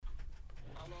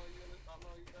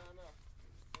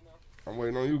I'm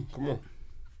waiting on you. Come on.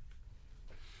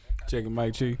 Checking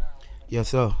Mike Chi. Yes,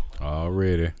 sir.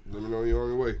 Already. Let me know you're on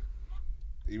your way.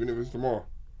 Even if it's tomorrow.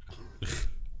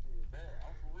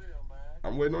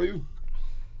 I'm waiting on you.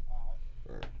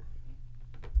 Right.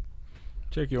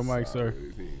 Check your mic, sir. He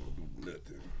ain't gonna do nothing.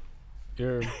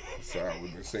 Yeah. Sorry,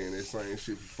 we've been saying that same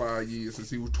shit for 5 years since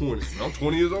he was 20. I'm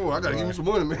 20 years old. I gotta give him some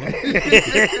money, man.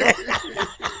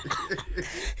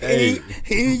 Hey.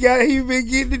 He been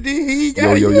getting it. He ain't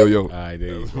got it. Yo. All right,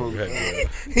 there you go.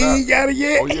 He ain't got it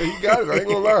yet. Oh yeah, he got it. I ain't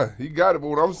gonna lie, he got it. But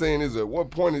what I'm saying is, at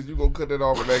what point is you gonna cut that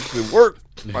off and actually work?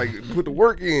 Like put the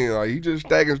work in. Like he just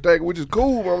stacking, which is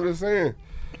cool. But I'm just saying,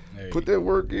 put that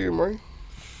work in, man.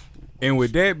 And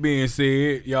with that being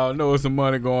said, y'all know there's some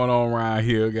money going on around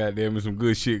here. Goddamn, some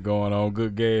good shit going on.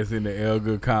 Good gas in the air,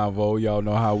 good convo. Y'all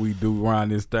know how we do around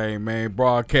this thing, man.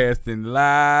 Broadcasting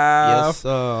live. Yes,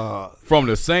 sir. From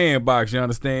the Sandbox, you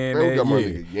understand Man, that? we got my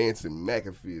nigga Yancy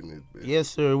McAfee in this bitch. Yes,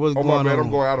 sir. What's Oh going my bad, on?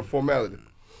 I'm going out of formality.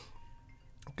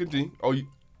 Continue.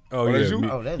 Oh, that's yeah. you?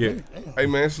 Oh, that's Yeah. me. Damn. Hey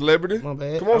man, celebrity. My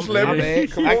bad. Come on, My celebrity.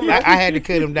 bad. Come on, man. I had to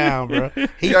cut him down, bro.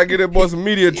 You gotta get that boy some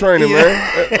media training, Yeah.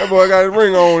 man. That boy got his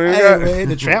ring on. Hey, man,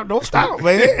 the trap don't stop,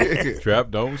 man.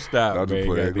 Trap don't stop, I'll just man.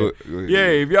 play it. Goddamn. Go ahead. Yeah,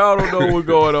 if y'all don't know what's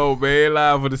going on, man,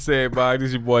 live for the Sandbox.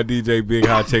 This your boy DJ Big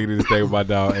Hot checking this thing with my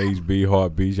dog HB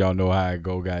Heartbeats. Y'all know how it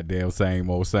go, goddamn. Same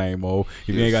old.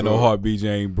 If you ain't got no heartbeat, you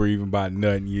ain't breathing about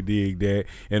nothing. You dig that?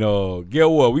 And get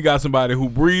what? We got somebody who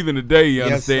breathing today. You Yes,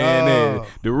 understand sir. that?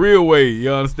 The real way.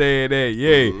 You understand that?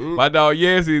 Yeah. Mm-hmm. My dog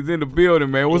Yancy is in the building,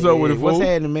 man. What's up with it, What's fool?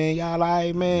 happening, man? Y'all all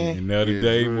right, man? Another Yes,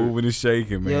 day sir. moving and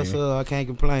shaking, man. Yes, sir. I can't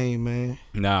complain, man.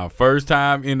 Now, first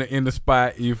time in the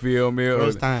spot, you feel me?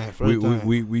 First time.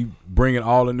 We bringing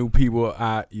all the new people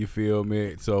out, you feel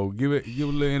me? So give a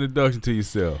little introduction to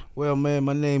yourself. Well, man,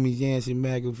 my name is Yancy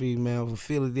McAfee, man. I'm from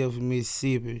Philadelphia,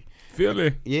 Mississippi.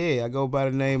 Philly? Yeah, I go by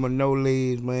the name of No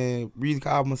Legs, man. Reason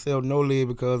call myself No Leg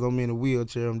because I'm in a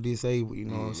wheelchair. I'm disabled, you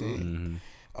know what I'm saying?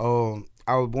 Mm-hmm.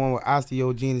 I was born with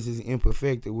osteogenesis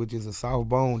imperfecta, which is a soft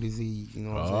bone disease, you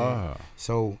know what I'm saying?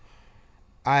 So,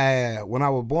 when I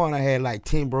was born, I had like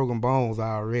 10 broken bones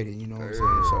already, you know what I'm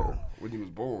saying? So, when you was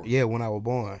born. yeah, when I was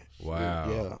born. Wow.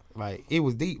 Yeah, like it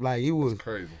was deep, like it was. That's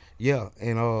crazy. Yeah,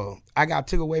 and I got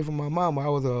took away from my mama. I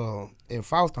was in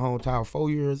foster home till I was 4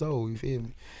 years old. You feel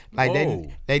me? Like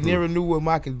they never knew what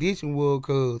my condition was,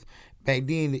 cause back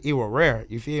then it was rare.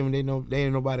 You feel me? They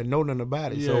ain't nobody know nothing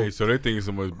about it. Yeah, so they think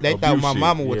so much. They thought my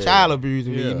mama was child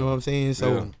abusing me. Yeah. You know what I'm saying?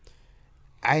 So Yeah.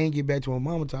 I ain't get back to my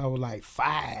mama till I was like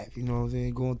 5. You know what I'm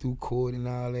saying? Going through court and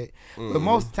all that. Mm-hmm. But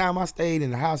most of the time I stayed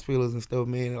in the hospitals and stuff,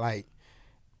 man. Like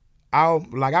I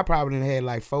probably done had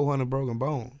like 400 broken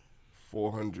bones.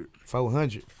 400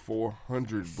 400.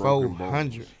 broken 400.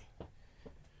 bones.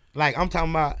 Like I'm talking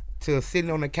about to sitting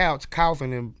on the couch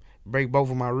coughing and break both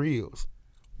of my ribs.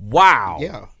 Wow.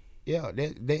 Yeah.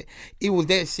 That it was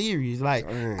that serious. Like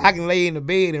Dang. I can lay in the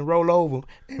bed and roll over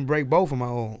and break both of my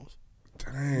arms.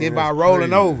 Dang, Just by that's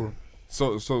rolling crazy. over.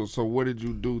 So what did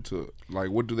you do to, like,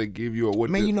 what do they give you or what?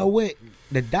 Man, you know what?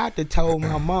 The doctor told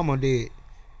my mama that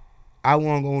I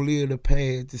wasn't gonna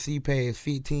live to see past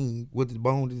 15 with the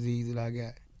bone disease that I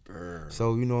got.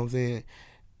 So you know what I'm saying?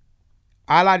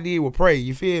 All I did was pray,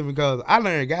 you feel me? Because I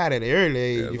learned God at an early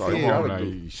age, Yeah, you that's all feel you me? gotta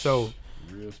do. So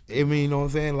I mean, you know what I'm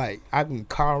saying? Like I've been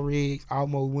car wrecks, I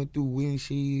almost went through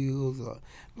windshields,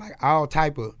 like all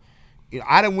type of. You know,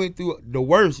 I done went through the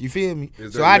worst. You feel me?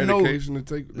 Is so there I medication to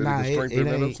take? Nah, it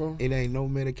it ain't no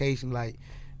medication. Like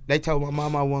they told my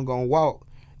mama I wasn't gonna walk,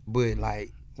 but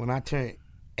like when I turned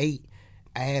 8,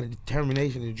 I had a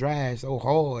determination to drive so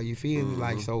hard. You feel me?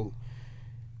 Like so,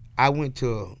 I went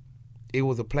to. It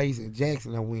was a place in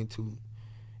Jackson I went to.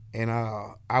 And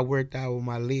I worked out with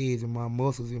my legs and my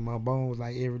muscles and my bones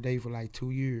like every day for like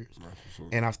 2 years.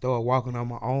 And I started walking on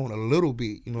my own a little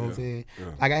bit, you know what I'm saying? Yeah.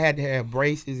 Like I had to have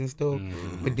braces and stuff,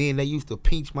 but then they used to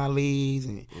pinch my legs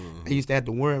and I used to have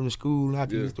to wear them to school and I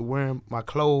used to wear my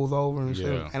clothes over and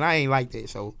stuff. And I ain't like that.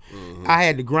 So I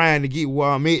had to grind to get where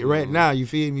I'm at right now, you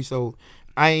feel me? So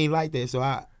I ain't like that. So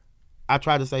I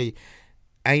try to say,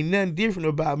 ain't nothing different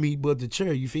about me but the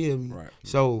chair, you feel me? Right.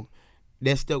 So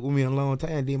that stuck with me a long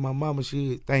time. Then my mama,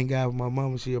 thank God for my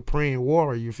mama, she a praying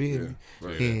warrior, you feel me?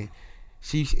 Right. And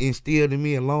she instilled in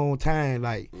me a long time,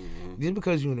 like, just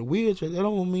because you're in a wheelchair, that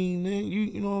don't mean that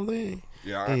you know what I'm saying?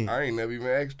 Yeah, And- I ain't never even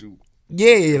asked you.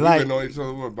 Yeah, We've like, been on each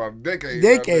other for about a decade.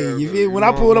 you feel me? When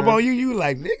I pulled up on you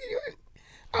like, nigga,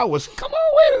 I was, come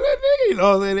on, wait a minute, nigga, you know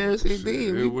what I'm saying? Ever since It then,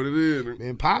 is we what it is.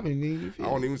 been popping, nigga, you feel I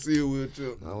me? don't even see a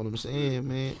wheelchair. Know what I'm saying,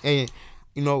 man? And,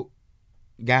 you know,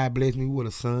 God blessed me with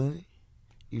a son.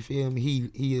 You feel me?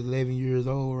 He is 11 years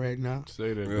old right now.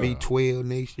 Say that. Be 12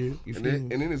 next year. You And feel then,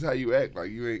 me? and then it's how you act. Like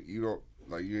you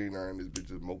ain't out in this bitch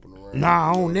just moping around. Nah, I You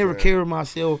know don't what never I'm saying? carry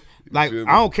myself like feel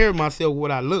me? I don't carry myself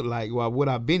what I look like or what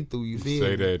I've been through. You feel Say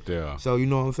me? that there. So you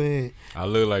know what I'm saying? I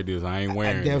look like this. I ain't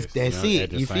wearing That's this. it. At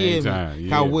the You same feel me? time,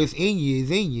 Cause what's in you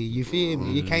is in you. You feel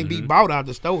me? It can't be bought out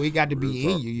the store. It got to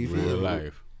be in you. You feel Real me?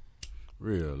 life.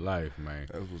 Real life, man.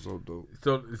 That's what's so dope.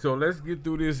 So let's get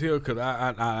through this here, cause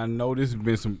I know this has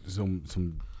been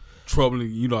some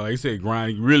troubling, you know, like I said,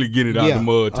 grinding, really getting it out the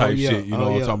mud type shit. You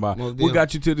know what I'm talking about? Most What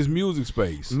got you to this music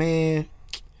space? Man,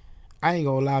 I ain't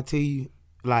gonna lie to you.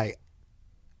 Like,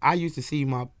 I used to see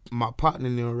my partner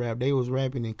in them rap. They was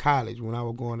rapping in college when I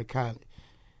was going to college.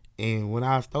 And when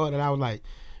I started, I was like,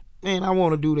 man, I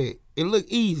want to do that. It looked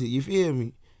easy, you feel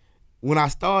me? When I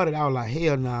started, I was like,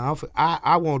 hell nah.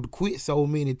 I wanted to quit so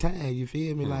many times, you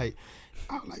feel me? Like,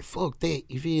 I was like, fuck that,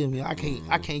 you feel me? I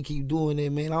can't keep doing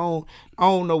that, man. I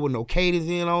don't know what no cadence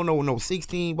in. I don't know what no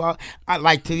 16 bar. I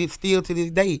like still to this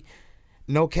day,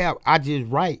 no cap, I just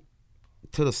write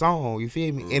to the song, you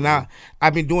feel me? And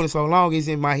I've been doing it so long, it's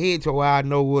in my head to where I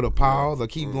know where to pause or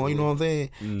keep going, you know what I'm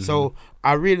saying? So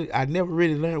I never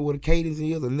really learned what a cadence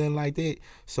is or nothing like that.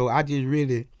 So I just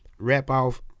really rap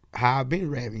off how I've been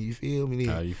rapping, you feel me?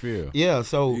 How you feel? Yeah,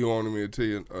 so You wanted me to tell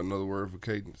you another word for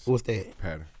cadence? what's that?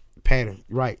 Pattern.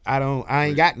 Right. I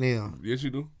ain't got them. Yes, you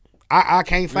do. I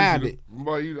can't Yes, find you it. do.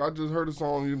 Boy, I just heard a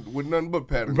song with nothing but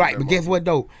pattern. Right, but guess what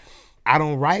though? I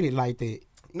don't write it like that.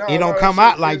 No, It don't no, come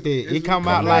it's- out like it's- that. It it's come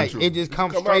come out like natural. it just It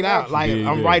comes come straight out out like natural.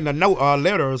 I'm Yeah. writing a note or a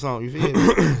letter or something. You feel me?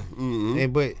 Mm-hmm.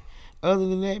 And but other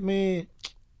than that, man,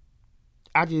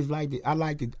 I just liked it. I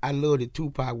loved it.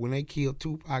 Tupac. When they killed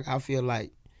Tupac, I feel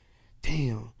like,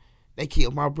 damn, they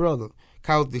killed my brother.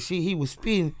 Cause the shit he was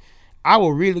spitting, I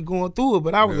was really going through it.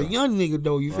 But I was a young nigga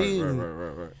though. You feel me?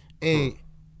 Right. And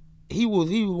he was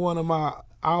one of my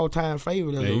all-time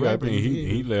favorite as And a you got to rapper. think, you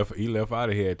feel me? he left out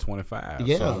of here at 25.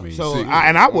 Yeah. So, I mean, So See,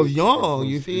 I was young.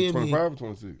 You feel me? 25 or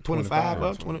 26? 25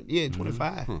 up, 20, yeah,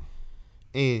 25.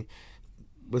 And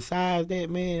besides that,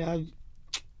 man,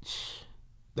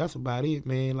 that's about it,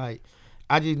 man. Like,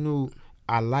 I just knew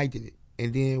I liked it.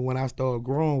 And then when I started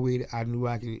growing with it, I knew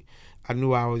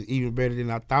I was even better than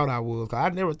I thought I was. 'Cause I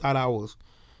never thought I was,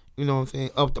 you know what I'm saying,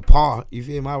 up to par. You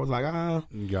feel me? I was like,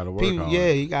 you got to work people, on yeah,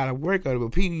 it. you gotta work on it.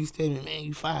 But people used to tell me, man,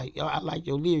 you fire. Yo, I like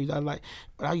your lyrics.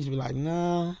 But I used to be like,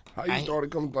 nah. How you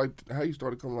started coming like the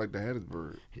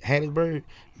Hattiesburg? Hattiesburg,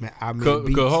 man, I made Cause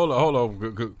beats. hold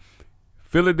on. 'Cause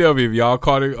Philadelphia, if y'all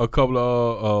caught it a couple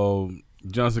of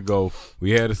months ago,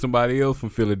 we had somebody else from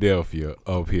Philadelphia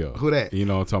up here. Who that? You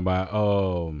know what I'm talking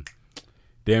about?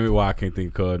 Damn it, why I can't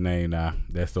think of her name now.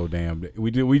 That's so damn. We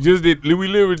literally just did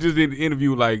an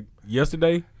interview like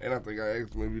yesterday. And I think I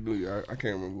asked him if you do. I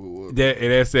can't remember who it was.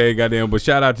 That said, goddamn. But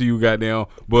shout out to you, goddamn.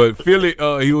 But Philly,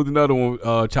 he was another one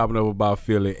chopping up about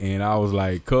Philly, and I was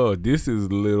like, "Cuz, this is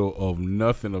little of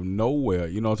nothing of nowhere."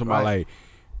 You know what I'm talking about? Like,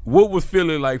 what was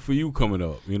Philly like for you coming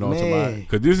up? You know what I'm talking about?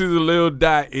 Because this is a little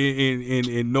dot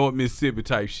in North Mississippi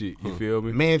type shit. You feel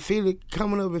me? Man, Philly,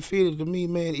 coming up in Philly to me,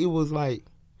 man, it was like,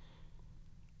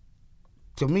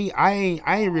 to me, I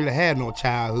ain't really had no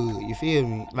childhood. You feel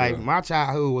me? Like my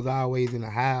childhood was always in the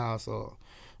house or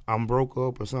I'm broke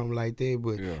up or something like that.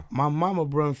 But my mama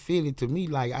brought Philly to me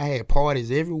like I had parties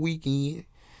every weekend.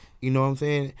 You know what I'm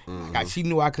saying? Like, she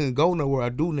knew I couldn't go nowhere or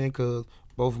do nothing because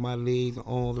both of my legs and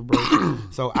arms are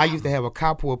broken. So I used to have a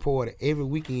cowboy party every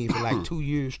weekend for like 2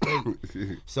 years straight.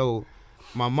 So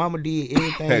my mama did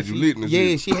everything. Had you lit in the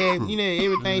shit. she had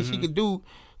everything she could do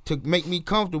to make me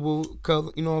comfortable,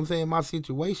 cause you know what I'm saying, my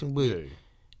situation. But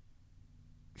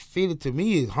Philly to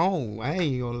me is home. I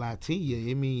ain't gonna lie to you.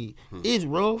 I mean, it's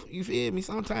rough. You feel me?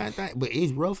 Sometimes, but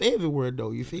it's rough everywhere though.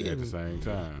 You feel me? At the same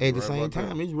time. At the same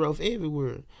time, it's rough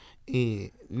everywhere. And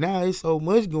now it's so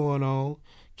much going on.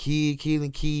 Kid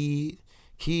killing kids.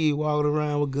 Kid walking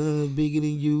around with guns bigger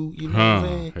than you. You know what I'm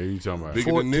saying? Hey, you talking about?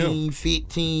 Bigger than them. 14,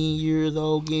 15 years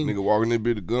old getting. Nigga walking that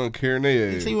bit of gun carrying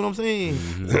their You ass. see what I'm saying?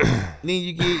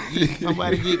 Then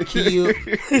somebody get killed.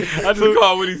 I just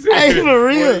caught what he said. Hey, for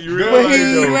real. You But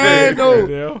he ain't lying though.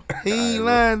 though. He ain't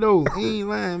lying though. He ain't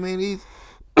lying, man.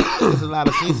 It's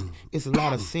a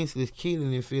lot of senseless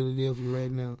killing in Philadelphia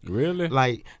right now. Really?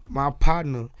 Like my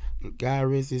partner, God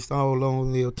rest his soul,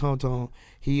 on Lil Tonton,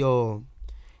 he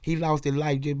lost his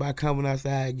life just by coming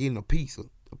outside getting a pizza.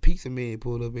 A pizza man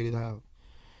pulled up at his house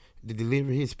to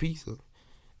deliver his pizza.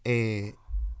 And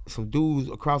some dudes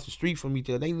across the street from each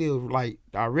other, they live like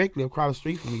directly across the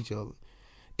street from each other.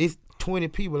 It's 20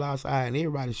 people outside and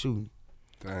everybody shooting.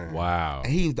 Damn. Wow.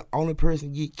 And he's the only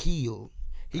person get killed.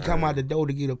 He come out the door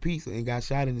to get a pizza and got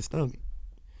shot in the stomach.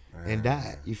 and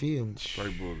died. You feel me?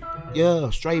 Straight bullet. Yeah,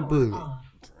 straight bullet.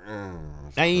 Damn,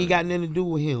 That ain't got nothing to do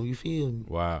with him. You feel me?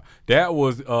 Wow, that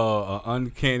was an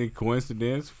uncanny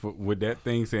coincidence with that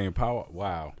thing saying power.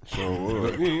 Wow, so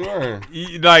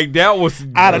like that was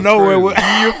out of nowhere.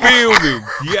 You feel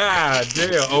me? God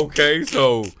damn. Okay,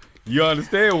 so you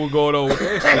understand what's going on with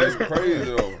that shit? That's crazy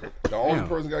though. The only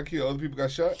person got killed, other people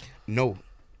got shot. No,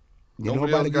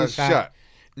 Nobody else got shot.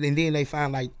 And then they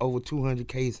found like over 200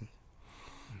 cases.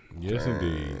 Yes,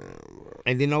 indeed.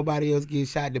 And then nobody else get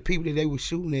shot. The people that they were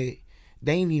shooting at,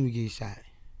 they ain't even get shot.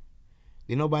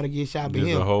 Then nobody get shot but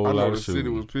There's him. a whole I lot know of the city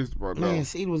shooting. was pissed about that. Man,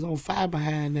 city was on fire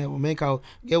behind that one, man. Cause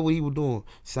get what he was doing.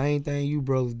 Same thing you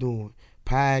brothers doing.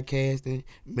 Podcasting,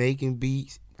 making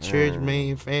beats, church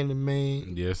man, family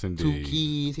man. Yes, 2 indeed.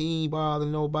 kids. He ain't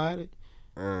bothering nobody.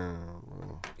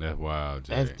 That's wild,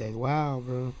 Jay. That's wild,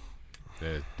 bro.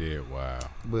 That's dead wild.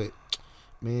 But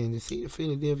man, the city of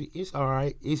Philadelphia, it's all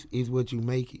right. It's what you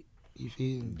make it. You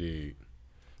feel me? Indeed.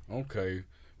 Okay.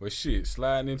 But shit,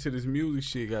 sliding into this music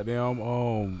shit, goddamn.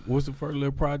 What's the first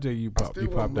little project you popped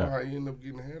know out? how you end up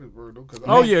getting ahead of Bird though.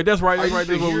 Oh yeah, that's right. That's I right. used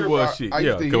to That's what we hear was. about- Shit. I Yeah,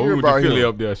 used to because we hear was just about Philly him.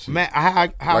 up there. Shit. Man, how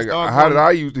Like, started how did going-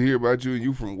 I used to hear about you and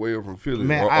you from way up from Philly?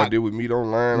 Man, or did we meet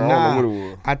online? I don't know what it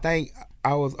was. I think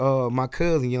I was my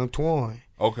cousin, Young Twan.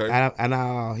 Okay.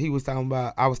 And he was talking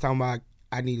about. I was talking about.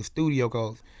 I need a studio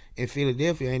cause in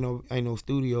Philadelphia ain't no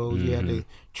studios. You had to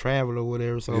travel or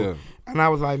whatever. So Yeah. and I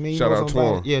was like, man, you Shout know out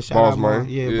somebody? Twan. Yeah, shout Boss out man. man.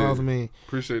 Yeah, Yeah. boss man.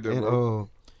 Appreciate that, And bro.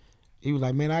 he was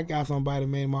like, man, I got somebody,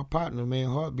 man, my partner, man,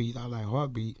 Heartbeat. I like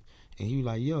Heartbeat. And he was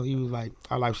like, yo, he was like,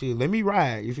 I like shit, let me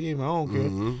ride. You feel me? I don't care.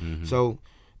 Mm-hmm. So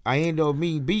I ended up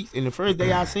meeting Beats. And the first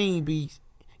day I seen Beats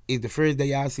is the first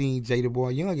day I seen Jada Boy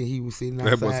Young, and he was sitting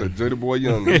outside. That boy said Jada Boy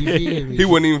Young. You feel me? He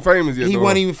wasn't even famous yet. He though.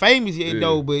 wasn't even famous yet Yeah.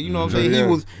 though, but you know what I'm Jada saying?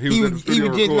 Young. He He was was just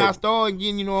recording. not starting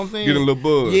getting, you know what I'm saying? Getting a little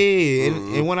buzz. Yeah,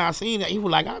 and when I seen that, he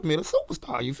was like, I met a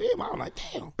superstar, you feel me? I was like,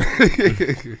 damn,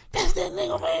 that's that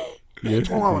nigga, man.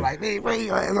 Yes, I was like, man, bring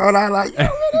your ass on. I like, yeah,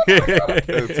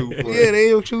 That's too funny.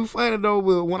 they was too funny though,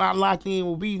 but when I locked in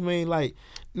with Beats, man, like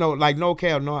no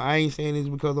cap, no, I ain't saying this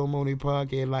because I'm on this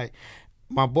podcast, like,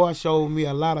 my boy showed me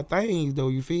a lot of things, though.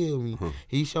 You feel me?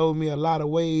 He showed me a lot of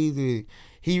ways, and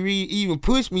he even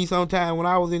pushed me sometime when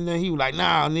I was in there. He was like,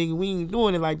 "Nah, nigga, we ain't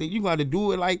doing it like that. You got to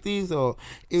do it like this, or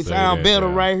it sound better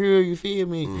right here." You feel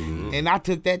me? And I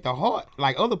took that to heart.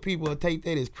 Like other people will take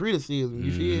that as criticism.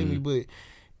 You feel me? But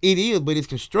it is, but it's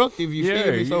constructive. You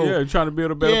feel me? So trying to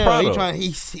build a better product.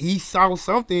 he saw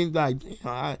something like, if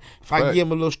I give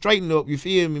him a little straighten up, you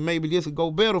feel me? Maybe this will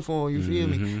go better for him. You feel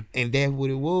me? And that's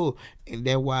what it was, and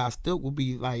that's why I stuck with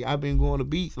Beats. Like I've been going to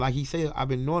Beats, like he said, I've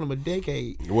been knowing him a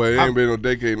decade. Well, it ain't been no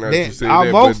decade now. That- You said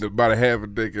almost. that, but about a half a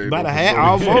decade. About though, a for half,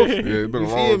 sure. almost. Yeah, it's been a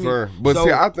You long feel me? time. But So-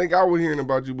 see, I think I was hearing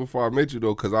about you before I met you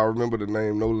though, because I remember the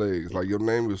name No Legs. Like your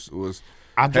name was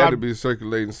had to be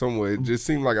circulating somewhere. It just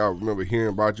seemed like I remember hearing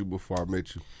about you before I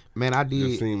met you. Man, I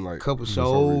did seemed like a couple for some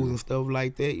shows reason. and stuff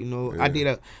like that. You know,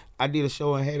 Yeah. I did a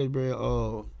show in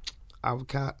Hattiesburg. I was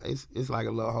it's like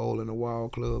a little hole in the wall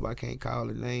club. I can't call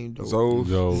the name though.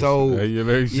 Zoe. Hey, you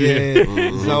know, shit.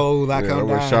 Yeah, Zoe. I come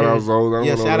down. Shout here. out Zoe.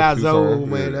 Yeah, shout out Zoe,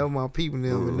 man. Yeah. That was my people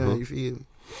them and now, you feel me?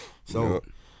 So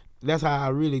that's how I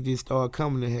really just started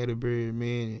coming to Hattiesburg,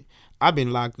 man. I've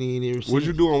been locked in ever since. What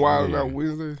you doing Wild Out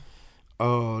Wednesday?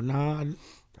 Nah. I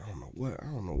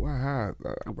don't know why.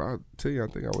 I'll tell you, I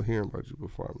think I was hearing about you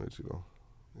before I met you though.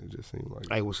 It just seemed like.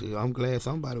 Hey, well, shit, I'm glad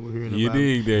somebody was hearing You about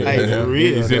it. dig that? Hey, for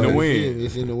real. It's in the though, wind.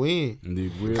 It's in the wind.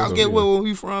 Indeed, weird. Cause get where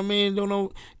we from, man. Don't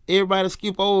know. Everybody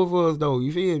skip over us though.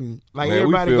 You feel me? Like Man, we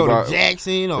everybody feel go about- to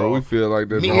Jackson or Bro, we feel like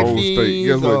that the whole state. Memphis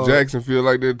Guess what? or- Jackson feel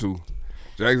like that too.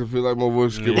 Jackson feel like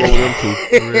motherfuckers skip over them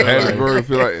too. Hattiesburg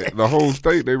feel like the whole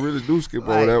state. They really do skip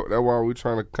over that. That's why we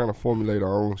trying to kind of formulate our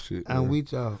own shit. I'm man.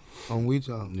 with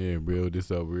y'all. Yeah, build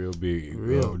this up real big.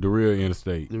 Real. The real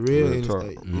interstate. The real Real talk.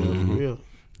 interstate. Yeah, the real.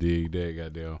 Dig that,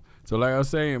 goddamn. So like I was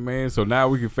saying, man. So now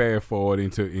we can fast forward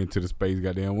into the space,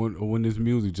 goddamn. When this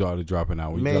music started dropping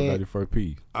out, when you dropped out your first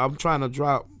piece. I'm trying to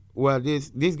drop. Well, this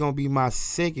gonna be my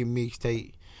second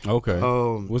mixtape. Okay.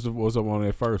 Um, what's up on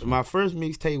that first one? My first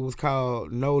mixtape was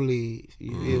called No Legs.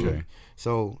 You feel me?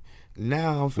 So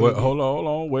now I'm feeling. Hold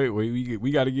on. Wait.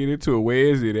 We got to get into it. Where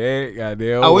is it at?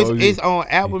 Goddamn. Oh, it's on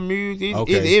Apple Music.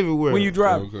 It's everywhere. When you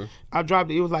dropped? Okay. I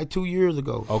dropped it. It was like 2 years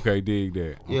ago. Okay, dig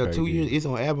that. Yeah, Okay, 2 years. It's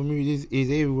on Apple Music.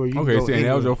 It's everywhere. You Okay, can go so and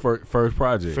that was anywhere. your first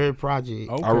project. First project.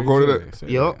 Okay, I recorded say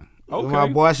it. Yup. that. Okay. My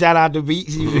boy, shout out to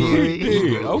Beats. You feel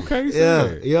me? Yeah, okay, say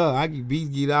that. Yeah. I can Beats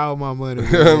get all my money.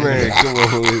 Man, come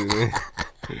on with it,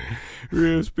 man.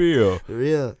 Real spill.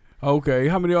 Yeah. Okay,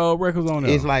 how many records on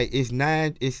there? It's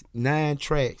nine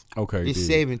tracks. Okay, it's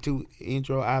 7 too,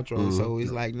 intro, outro. So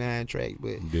it's like 9 tracks.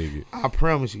 But dig it. I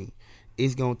promise you,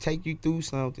 it's gonna take you through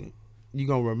something. You're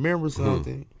gonna remember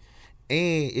something,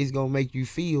 and it's gonna make you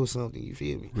feel something. You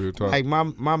feel me? Real talk. Like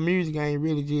my music ain't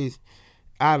really just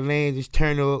outlandish,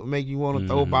 turn up, make you want to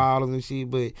throw bottles and shit,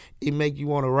 but it make you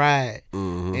want to ride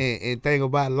and think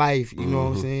about life. You know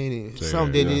what I'm saying? And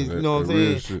something that is, you know what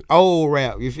I'm saying? Old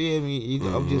rap. You feel me?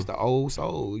 I'm just an old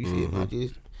soul. You feel me?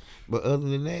 But other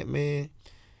than that, man.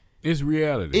 It's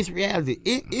reality. It's reality.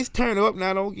 It's turn up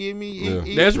now. Don't give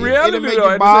me. That's reality it'll make though.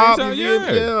 you At bob, the same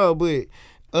time, yeah. But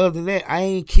other than that, I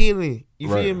ain't killing. You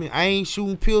feel me? I ain't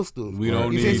shooting pistols. We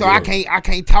don't you need so that. I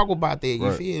can't talk about that.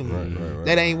 You feel me? Right,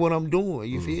 that ain't what I'm doing.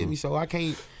 You feel me? So I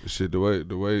can't. Shit, the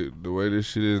way this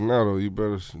shit is now though, you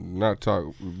better not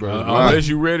talk. You better unless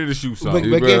you ready to shoot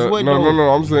something. But guess what? No.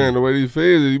 I'm saying the way these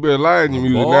feds is, you better lie in your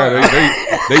music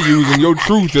now. They using your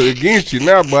truth against you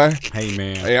now, boy. Hey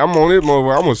man. Hey, I'm on it,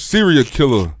 motherfucker. I'm a serial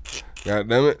killer. God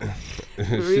damn it.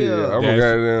 Shit,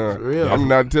 I'm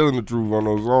not telling the truth on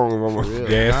those songs.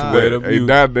 That's the way the music.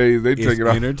 Nowadays they take it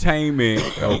off.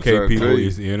 Entertainment. Okay, people,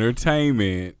 it's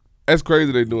entertainment. That's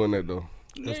crazy they doing that though.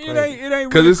 It ain't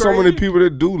because there's crazy. so many people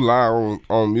that do lie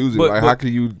on music. But how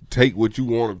can you take what you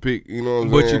want to pick? You know what I'm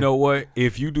saying? But you know what?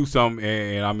 If you do something,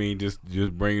 and I mean, just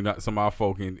bring some of our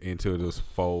folk into this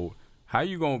fold. How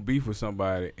you gonna beef with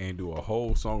somebody and do a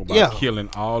whole song about killing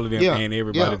all of them and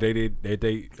everybody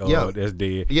that's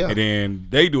dead, and then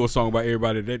they do a song about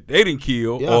everybody that they didn't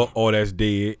kill or that's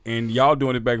dead, and y'all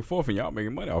doing it back and forth, and y'all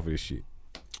making money off of this shit.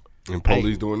 And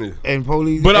police doing this. And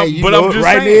police, but I'm just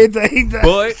right saying.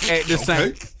 But at the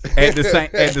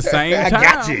same time, I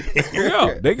got you.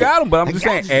 Yeah, they got them. But I'm just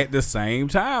saying, at the same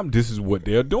time, this is what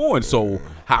they're doing. So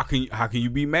how can you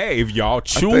be mad if y'all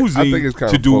choosing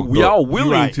to do? Y'all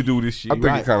willing to do this shit? I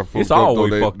think it's kind of fucked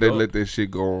up though. They let that shit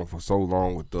go on for so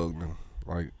long with Thug now.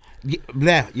 Like.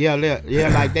 Yeah,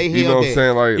 like they held you know what I'm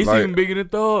saying? Like, it's even bigger than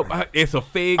Thug. It's a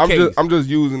fake case. I'm just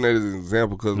using that as an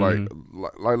example because,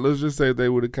 like, let's just say they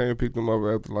would have came and picked him up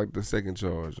after like the second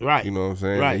charge, right? You know what I'm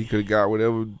saying? Right. He could have got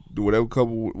whatever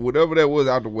that was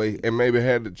out the way, and maybe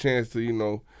had the chance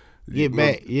to, get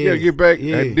back, had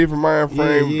a different mind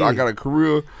frame. Yeah. I got a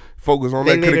career. Focus on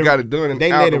that. Could have got it done and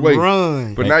they out let the him way.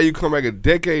 Run. But now you come back a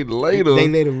decade later. They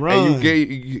let him run. And you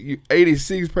gave you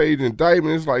 86-page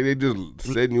indictment. It's like they just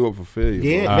setting you up for failure.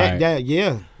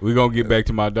 Yeah, We're going to get back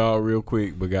to my dog real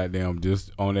quick. But goddamn,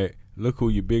 just on that, look who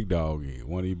your big dog is.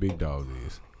 One of your big dogs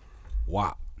is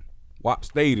WAP. WAP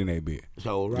stayed in that bit.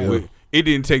 So, right. It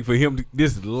didn't take for him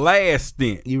this last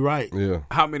stint. You right. Yeah.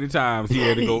 How many times he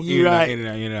had to go in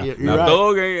and out. Now,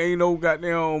 Thug ain't no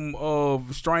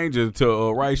goddamn stranger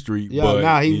to Rice Street. Yeah,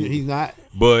 but he's not.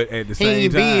 But at the same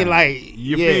time, being like,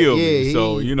 you feel me?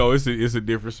 So, it's a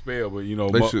different spell. But,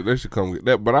 They should come get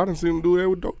that. But I didn't see them do that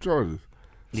with dope charges.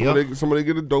 Somebody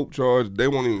get a dope charge, they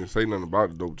won't even say nothing about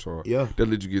the dope charge. Yeah. They'll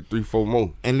let you get 3-4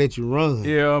 more. And let you run.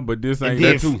 Yeah, but this ain't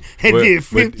that too. And then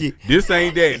 50. This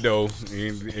ain't that though.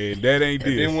 And that ain't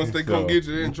this. And then once they come get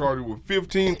you, they in charge with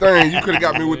 15 things. You could have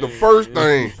got me with the first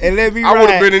thing. And let me I would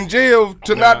have been in jail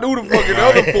to not do the fucking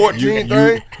other 14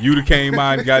 things. You'd have came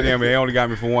out and goddamn it, they only got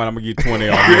me for one. I'm gonna get 20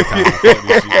 on this time. Fuck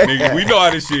this shit. Nigga, we know how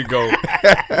this shit go.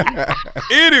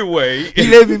 Anyway. He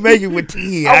let me make it with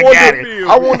 10. I got it.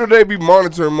 I wonder if they be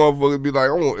monitoring motherfuckers, be like,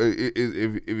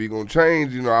 if he gonna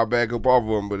change, I back up off of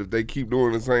him. But if they keep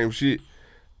doing the same shit,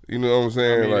 you know what I'm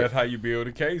saying? I mean, that's how you build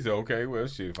a case. Okay, well,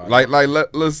 shit.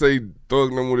 Let's say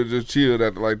Thug would have just chilled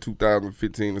after like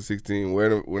 2015 or 16,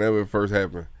 whenever it first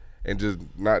happened, and just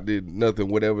not did nothing,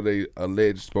 whatever they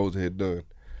alleged supposed to have done.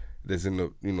 That's in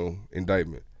the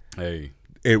indictment. Hey,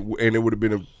 and it would have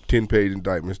been a 10-page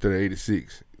indictment instead of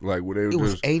 86. Like whatever it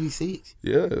was 86.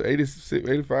 Yeah, 86,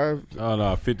 85. Oh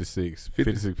no, 56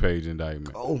 page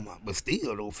indictment. Oh my, but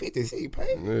still though 56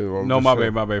 pages. Yeah, no, my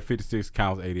bad. 56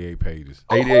 counts 88 pages.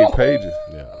 88 pages.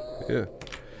 Yeah.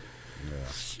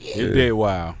 It's dead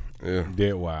wild. Yeah,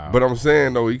 dead wild. But I'm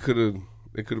saying though, it could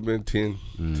have been 10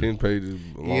 pages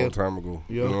a long time ago.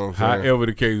 Yeah. You know what I'm saying? However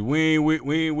the case, we ain't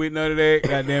with none of that.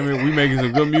 Goddamn it, we making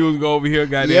some good music over here.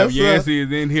 Goddamn, Yancey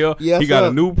is in here. Yes, he got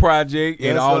a new project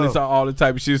and all the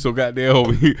type of shit. So goddamn,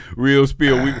 over here, real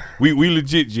spill. We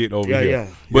legit over here. Yeah.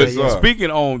 But speaking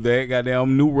on that,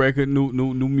 goddamn, new record,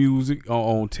 new music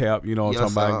on tap. You know what I'm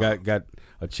talking about? Got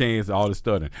a chance to all the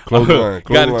studying.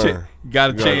 Got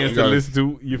a chance to listen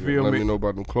to. You feel me? Let me know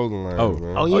about them clothing lines,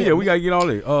 man. Oh yeah, we gotta get on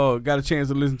it. Got a chance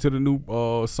to listen to the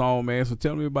new song, man. So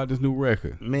tell me about this new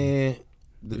record, man.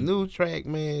 The new track,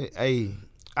 man. Hey,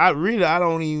 I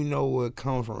don't even know where it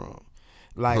come from.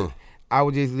 Like I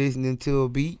was just listening to a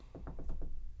beat,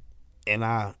 and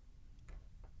I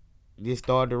just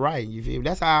started to write. You feel me?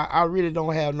 That's how I really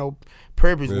don't have no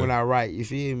purpose when I write. You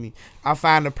feel me? I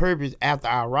find the purpose after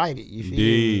I write it. You feel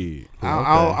me?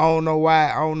 I don't know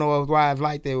why. I don't know why it's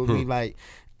like that with me. Like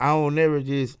I don't never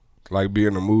just like be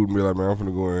in the mood and be like, man, I'm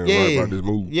finna go in and write about this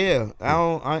movie. Yeah,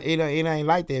 it ain't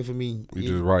like that for me. You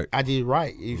just write. I just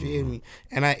write. You feel me?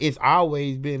 And it's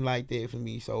always been like that for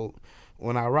me. So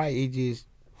when I write, it just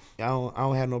I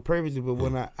don't have no purpose. But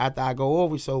when after I go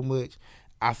over so much,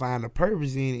 I find a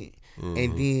purpose in it,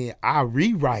 and then I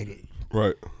rewrite it.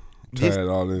 Right. Tie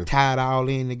it all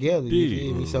in together. You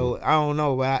feel me? So I don't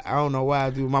know why. I don't know why I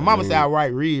do. My mama said I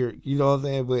write weird. You know what I'm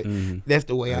saying? But that's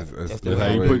the way that's the way how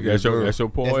you put. That's your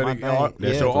poetic.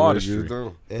 That's your artistry.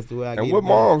 That's the way I. And what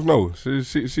moms know?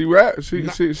 She rap. She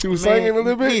was singing a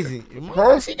little bit.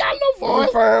 Huh? She got a little voice.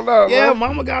 We find out. Yeah, man.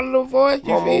 mama got a little voice.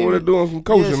 Mama over there doing some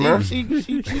coaching, man. She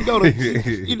go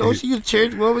to. She a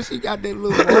church woman. She got that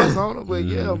little voice on her. But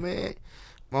yeah, man,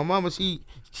 my mama she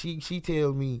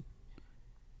tell me,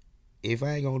 if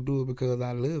I ain't gonna do it because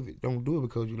I love it, don't do it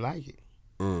because you like it.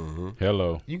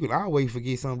 Hello. You can always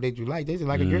forget something that you like. That's just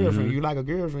like a girlfriend. You like a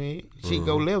girlfriend, she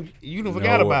go left. You done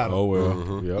forgot about her. Oh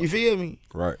well. Yep. You feel me?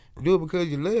 Right. Do it because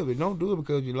you love it. Don't do it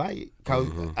because you like it. Cause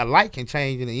a like can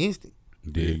change in an instant.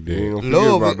 Dig.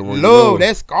 Love,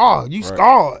 that's scarred. You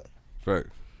scarred. Fact.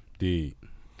 Dig.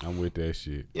 I'm with that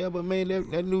shit. Yeah, but man,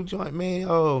 that new joint, man.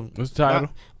 What's the title?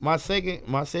 My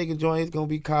second joint is gonna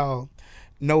be called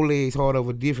No Legs, Heart of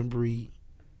a Different Breed.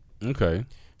 Okay.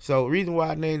 So reason why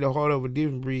I named the Heart of a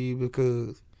Different Breed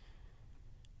because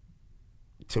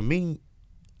to me,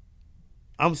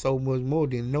 I'm so much more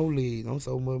than no legs. I'm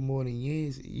so much more than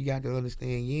Yancey. You got to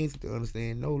understand Yancey to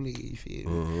understand no legs. You feel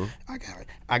me?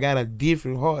 I got a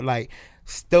different heart. Like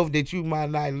stuff that you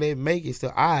might not let make it,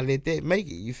 so I let that make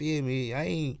it. You feel me? I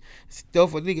ain't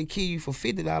stuff a nigga kill you for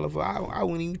 $50 for. I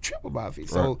wouldn't even trip about it.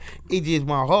 So it's just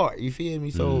my heart. You feel me?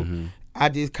 So. I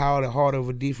just call it Heart of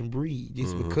a Different Breed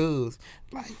just because,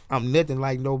 like, I'm nothing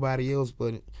like nobody else,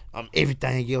 but I'm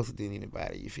everything else than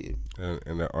anybody, you feel me?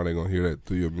 And are they going to hear that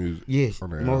through your music? Yes,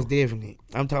 most definitely.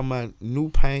 I'm talking about new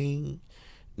pain,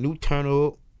 new turn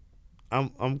up.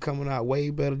 I'm coming out way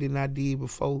better than I did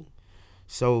before.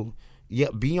 So, yeah,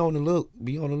 be on the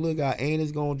lookout, and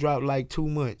it's going to drop like 2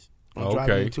 months. I'm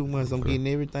dropping in 2 months. I'm getting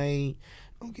everything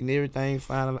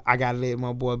final. I gotta let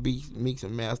my boy mix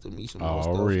and master me some more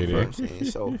stuff. You know what I'm saying?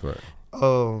 So,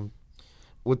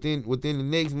 within the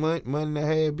next month and a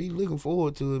half, be looking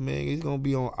forward to it, man. It's gonna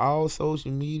be on all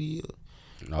social media,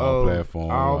 all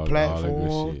platforms. All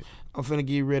platforms. I'm finna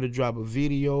get ready to drop a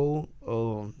video.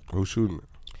 Who's shooting it?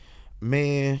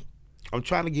 Man, I'm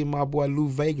trying to get my boy Lou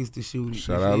Vegas to shoot it.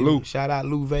 Shout out Lou. Shout out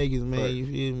Lou Vegas, man. Right. You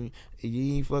feel me?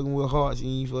 You ain't fucking with hearts,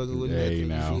 you ain't fucking with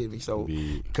nothing. You feel me? So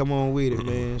come on with it,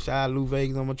 man. Shout out Lou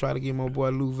Vegas. I'm gonna try to get my boy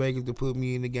Lou Vegas to put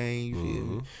me in the game. You feel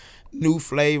me? New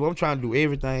flavor. I'm trying to do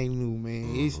everything new,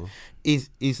 man.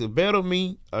 It's a better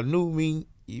me, a new me.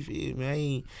 You feel me? I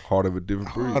ain't Heart of a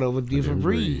Different Breed. Heart of a Different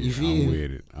Breed. You feel me? I'm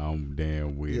with it. I'm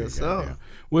damn with it. Sir.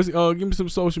 What's give me some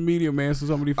social media, man, so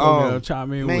somebody folks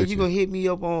chime in man, with you. Man, you gonna hit me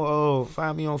up on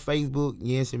find me on Facebook,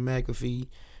 Yancey McAfee,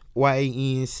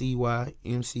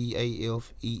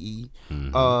 YANCYMCAFEE.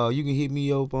 You can hit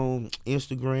me up on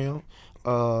Instagram.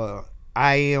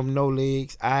 I am no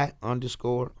legs.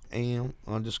 I_am_no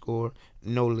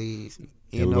legs.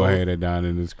 Yeah, we're gonna have that down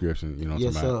in the description. You know what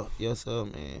I'm talking about? Yes, sir,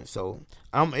 man. So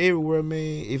I'm everywhere,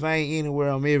 man. If I ain't anywhere,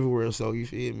 I'm everywhere. So you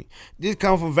feel me? This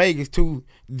come from Vegas too.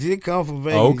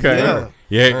 Okay.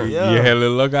 Yeah. You had a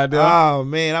little luck out there. Oh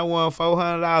man, I won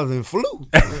 $400 and flew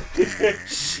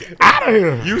out of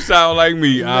here. You sound like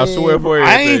me. Man, I swear for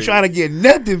everything. I ain't trying to get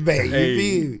nothing back. You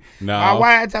feel me? No. My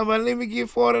wife talking about let me get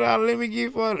 $40. Let me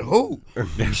get $40. Who?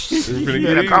 You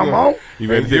better come on.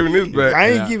 You ain't giving this back. I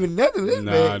ain't giving nothing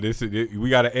this back. We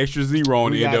got an extra zero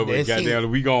on the end of it. Goddamn,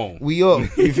 we gone. We up.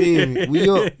 You feel me? We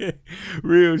up.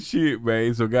 Real shit,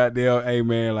 man. So goddamn, hey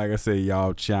man, like I said,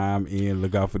 y'all chime in.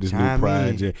 Look out for this new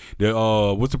project.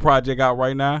 What's the project out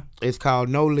right now? It's called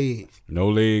No Legs. No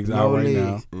Legs out right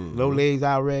now. No Legs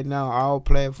out right now. All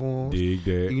platforms. Dig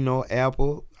that. You know,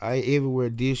 Apple.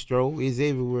 Everywhere. Distro is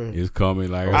everywhere. It's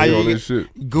coming. Like I all this shit.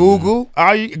 Google.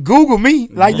 Google me.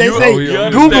 Like they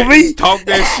say. Google me. Talk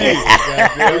that shit.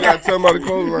 We got to tell them about the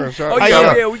clothing line.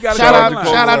 We got shout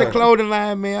out the clothing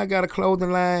line, man. I got a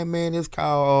clothing line, man. It's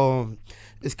called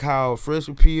Fresh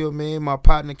Appeal, man. My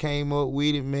partner came up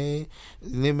with it, man.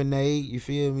 Lemonade, you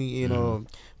feel me? And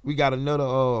We got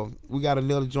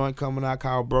another joint coming out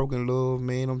called Broken Love,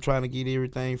 man. I'm trying to get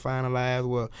everything finalized.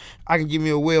 Well, I can give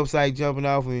me a website jumping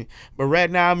off, but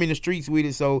right now I'm in the streets with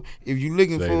it. So if you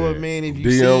looking for it, man, if you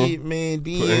see it, man,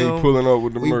 DM. He pulling up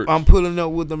with the merch. I'm pulling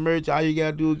up with the merch. All you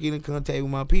gotta do is get in contact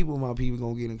with my people. My people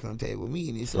gonna get in contact with me,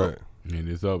 and it's up. And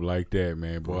it's up like that,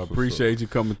 man. Boy, I appreciate you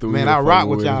coming through. Man, I rock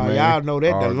with y'all. Man. Y'all know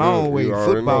that the long way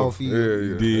football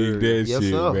field. Dig that yes,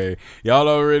 shit, sir. man. Y'all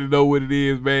already know what it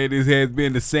is, man. This has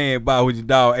been the Sandbox with your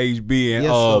dog HB and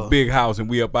yes, Big House, and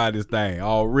we up out of this thing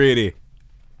already.